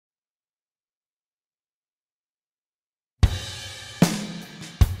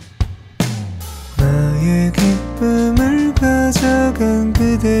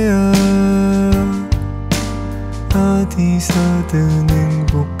그대여 어디서든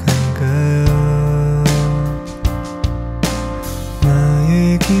행복한가요?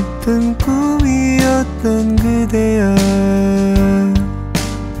 나의 깊은 꿈이었던 그대여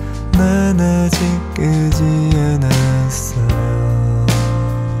난 아직 끄지 않았어.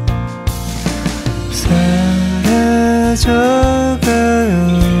 사라져가요.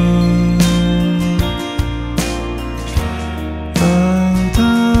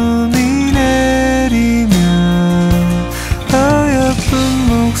 어둠이 내리면 어여쁜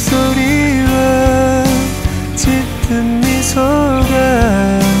목소리와 짙은 미소가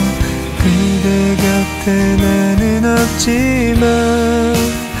그대 곁에 나는 없지만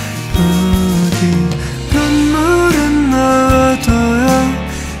부디 눈물은 넣어둬요.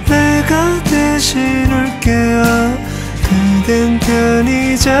 내가 대신 울게요. 그댄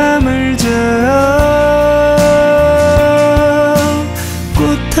편히 잠을 자요.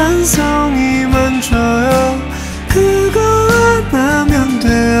 꽃 한 송이만 줘요. 그거 하나면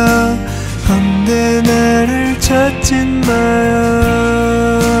돼요. 언제 나를 찾진 마요.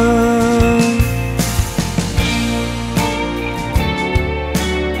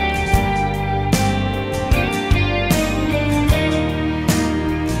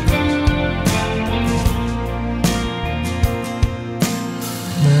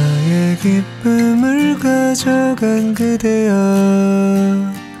 나의 기쁨을 가져간 그대여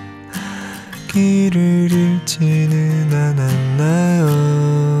길을 잃지는 않았나요?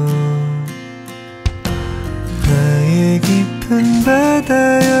 나의 깊은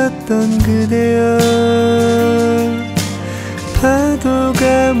바다였던 그대여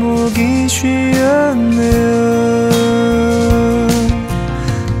파도가 목이 쉬었네요.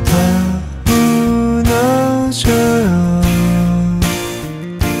 다 무너져요.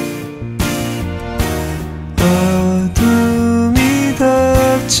 어둠이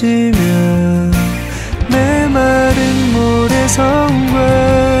덮치면 메마른 모래성과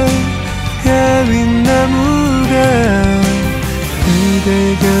야윈 나무가 그대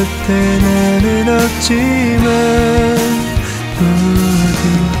곁에 나는 없지만 부디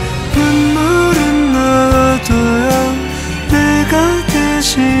눈물은 넣어둬요. 내가 대신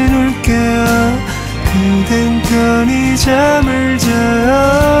울게요. 그댄 편히 잠을 자요.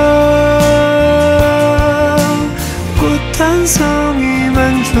 꽃 한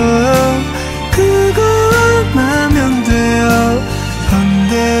송이만 줘요. 그거 하나면 돼요.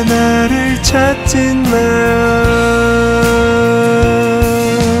 언제 나를 찾진 마요.